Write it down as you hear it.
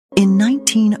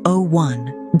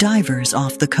1801, divers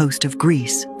off the coast of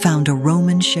Greece found a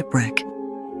Roman shipwreck.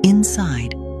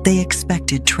 Inside, they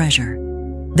expected treasure.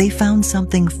 They found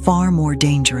something far more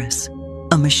dangerous: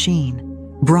 a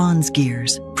machine, bronze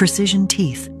gears, precision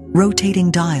teeth,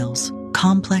 rotating dials,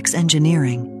 complex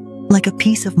engineering, like a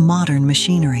piece of modern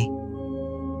machinery.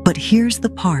 But here's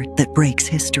the part that breaks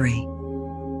history.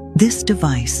 This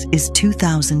device is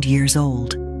 2,000 years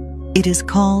old. It is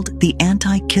called the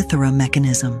Antikythera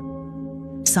mechanism.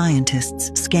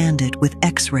 Scientists scanned it with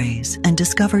X-rays and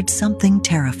discovered something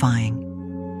terrifying.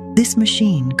 This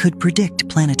machine could predict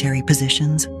planetary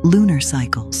positions, lunar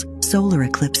cycles, solar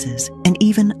eclipses, and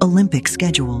even Olympic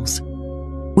schedules,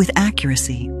 with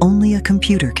accuracy only a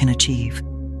computer can achieve.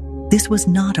 This was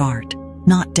not art,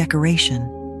 not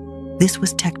decoration. This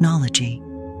was technology.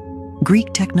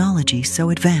 Greek technology so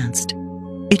advanced,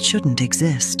 it shouldn't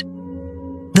exist.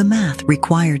 The math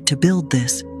required to build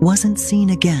this wasn't seen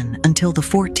again until the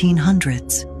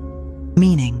 1400s,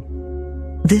 meaning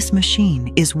this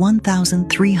machine is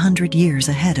 1,300 years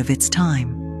ahead of its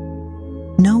time.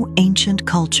 No ancient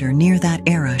culture near that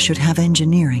era should have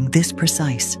engineering this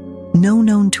precise. No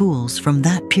known tools from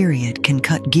that period can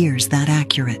cut gears that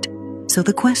accurate. So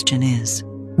the question is,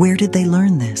 where did they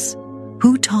learn this?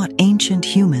 Who taught ancient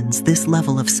humans this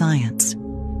level of science?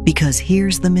 Because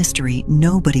here's the mystery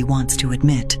nobody wants to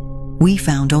admit. We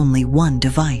found only one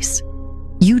device.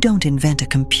 You don't invent a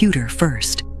computer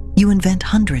first. You invent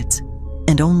hundreds.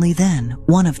 And only then,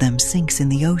 one of them sinks in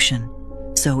the ocean.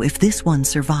 So if this one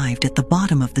survived at the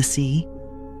bottom of the sea,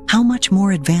 how much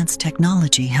more advanced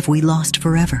technology have we lost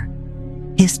forever?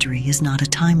 History is not a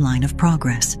timeline of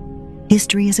progress.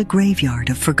 History is a graveyard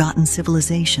of forgotten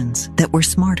civilizations that were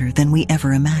smarter than we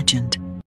ever imagined.